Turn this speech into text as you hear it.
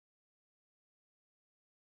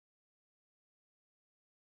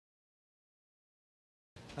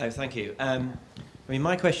Oh, thank you. I mean,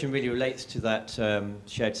 my question really relates to that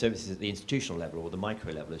shared services at the institutional level, or the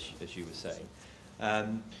micro level, as you were saying.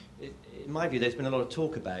 In my view, there's been a lot of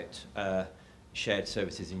talk about shared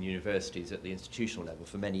services in universities at the institutional level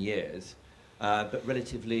for many years, but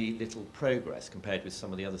relatively little progress compared with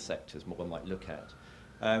some of the other sectors one might look at.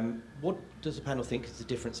 What does the panel think is the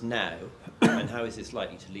difference now, and how is this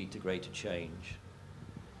likely to lead to greater change?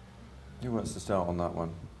 Who wants to start on that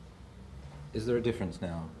one? Is there a difference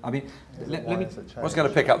now? I mean, let me. What's going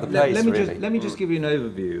to pick up the pace, Let me just give you an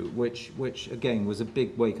overview, which again was a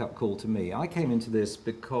big wake-up call to me. I came into this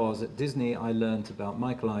because at Disney I learnt about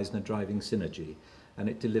Michael Eisner driving synergy, and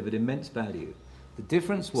it delivered immense value. The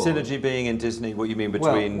difference was synergy being in Disney. What you mean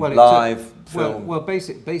between film?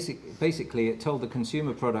 Basically, it told the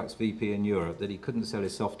consumer products VP in Europe that he couldn't sell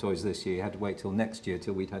his soft toys this year. He had to wait till next year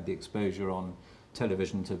till we'd had the exposure on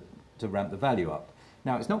television to ramp the value up.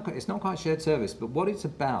 Now, it's not quite shared service, but what it's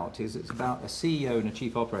about is it's about a CEO and a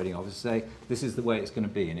chief operating officer say, this is the way it's going to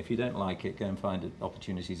be, and if you don't like it, go and find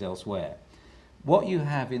opportunities elsewhere. What you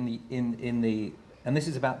have in the and this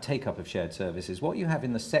is about take-up of shared services, what you have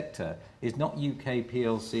in the sector is not UK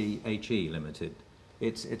PLC HE Limited.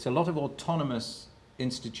 It's a lot of autonomous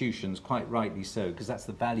institutions, quite rightly so, because that's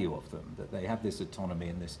the value of them, that they have this autonomy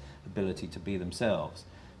and this ability to be themselves.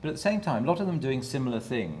 But at the same time, a lot of them doing similar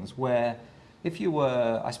things where if you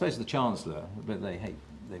were, I suppose the Chancellor, but they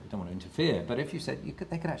don't want to interfere, but if you said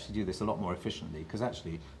they could actually do this a lot more efficiently, because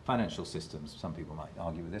actually financial systems, some people might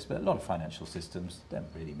argue with this, but a lot of financial systems don't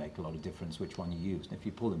really make a lot of difference which one you use. And if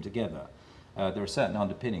you pull them together, there are certain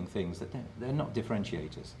underpinning things that they're not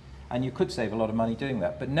differentiators. And you could save a lot of money doing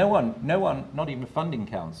that. But no one, not even a funding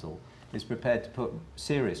council, is prepared to put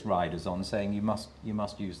serious riders on saying you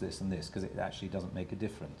must use this and this, because it actually doesn't make a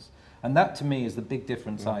difference. And that to me is the big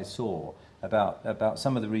difference I saw about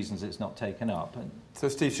some of the reasons it's not taken up. And so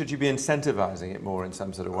Steve, should you be incentivising it more in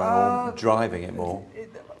some sort of way, or driving it more?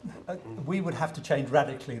 We would have to change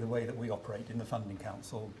radically the way that we operate in the Funding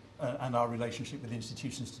Council and our relationship with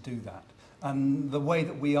institutions to do that. And the way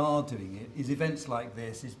that we are doing it is events like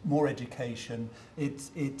this, is more education, it's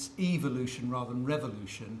evolution rather than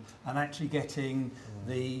revolution, and actually getting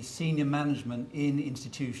the senior management in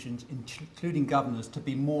institutions, including governors, to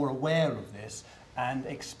be more aware of this and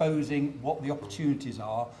exposing what the opportunities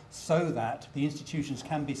are so that the institutions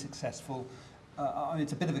can be successful.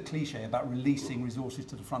 It's a bit of a cliche about releasing resources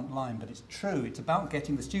to the front line, but it's true. It's about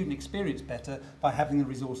getting the student experience better by having the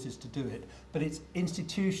resources to do it. But it's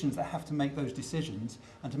institutions that have to make those decisions,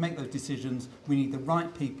 and to make those decisions we need the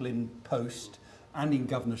right people in post and in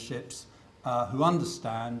governorships who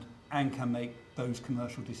understand and can make those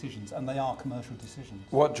commercial decisions, and they are commercial decisions.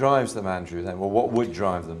 What drives them, Andrew, then? Well, what would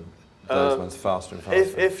drive them? Those ones faster and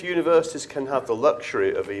faster. If universities can have the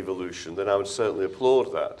luxury of evolution, then I would certainly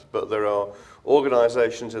applaud that. But there are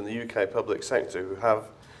organisations in the UK public sector who have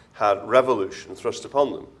had revolution thrust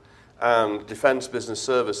upon them. And Defence Business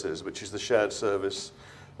Services, which is the shared service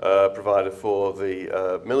provider for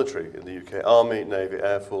the military in the UK, Army, Navy,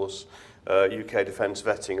 Air Force, UK Defence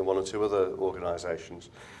Vetting and one or two other organisations,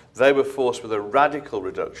 they were forced with a radical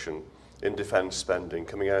reduction in defence spending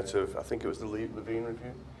coming out of, I think it was the Levine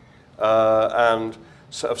Review, and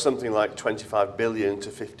of something like 25 billion to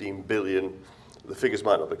 15 billion. The figures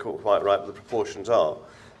might not be quite right, but the proportions are.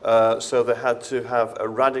 So they had to have a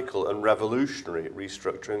radical and revolutionary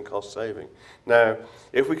restructuring cost saving. Now,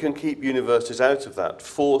 if we can keep universities out of that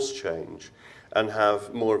forced change and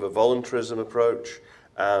have more of a voluntarism approach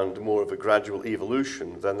and more of a gradual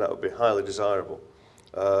evolution, then that would be highly desirable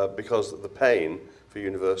because the pain for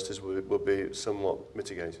universities will be somewhat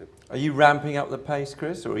mitigated. Are you ramping up the pace,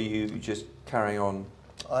 Chris, or are you just carrying on?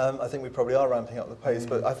 I think we probably are ramping up the pace,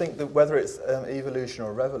 but I think that whether it's evolution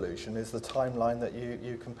or revolution is the timeline that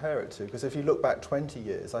you compare it to. Because if you look back 20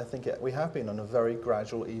 years, I think we have been on a very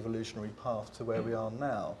gradual evolutionary path to where we are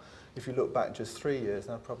now. If you look back just 3 years,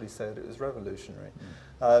 I'd probably say that it was revolutionary.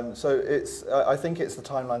 So I think it's the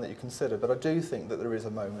timeline that you consider, but I do think that there is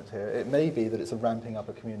a moment here. It may be that it's a ramping up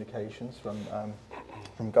of communications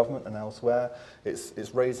from government and elsewhere.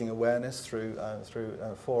 It's raising awareness through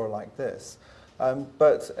fora like this.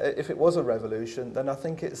 But if it was a revolution, then I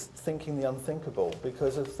think it's thinking the unthinkable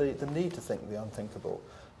because of the need to think the unthinkable.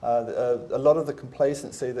 A lot of the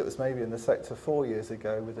complacency that was maybe in the sector 4 years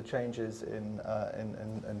ago with the changes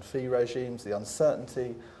in fee regimes, the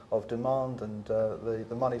uncertainty of demand and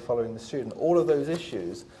the money following the student, all of those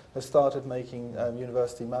issues have started making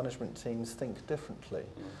university management teams think differently.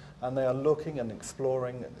 and they are looking and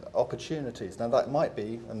exploring opportunities. Now that might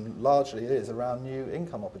be, and largely it is, around new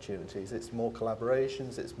income opportunities. It's more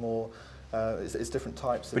collaborations, it's more, it's different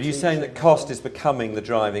types of But are you saying that cost is becoming the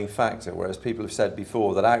driving factor, whereas people have said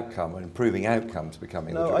before that outcome, and improving outcomes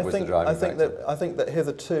becoming the driving factor? I think that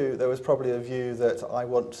hitherto there was probably a view that I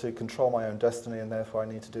want to control my own destiny and therefore I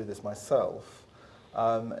need to do this myself.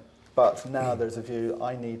 But now there's a view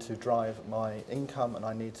I need to drive my income and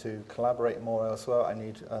I need to collaborate more elsewhere. I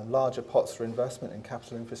need larger pots for investment in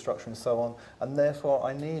capital infrastructure and so on, and therefore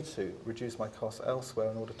I need to reduce my costs elsewhere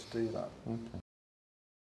in order to do that. Okay.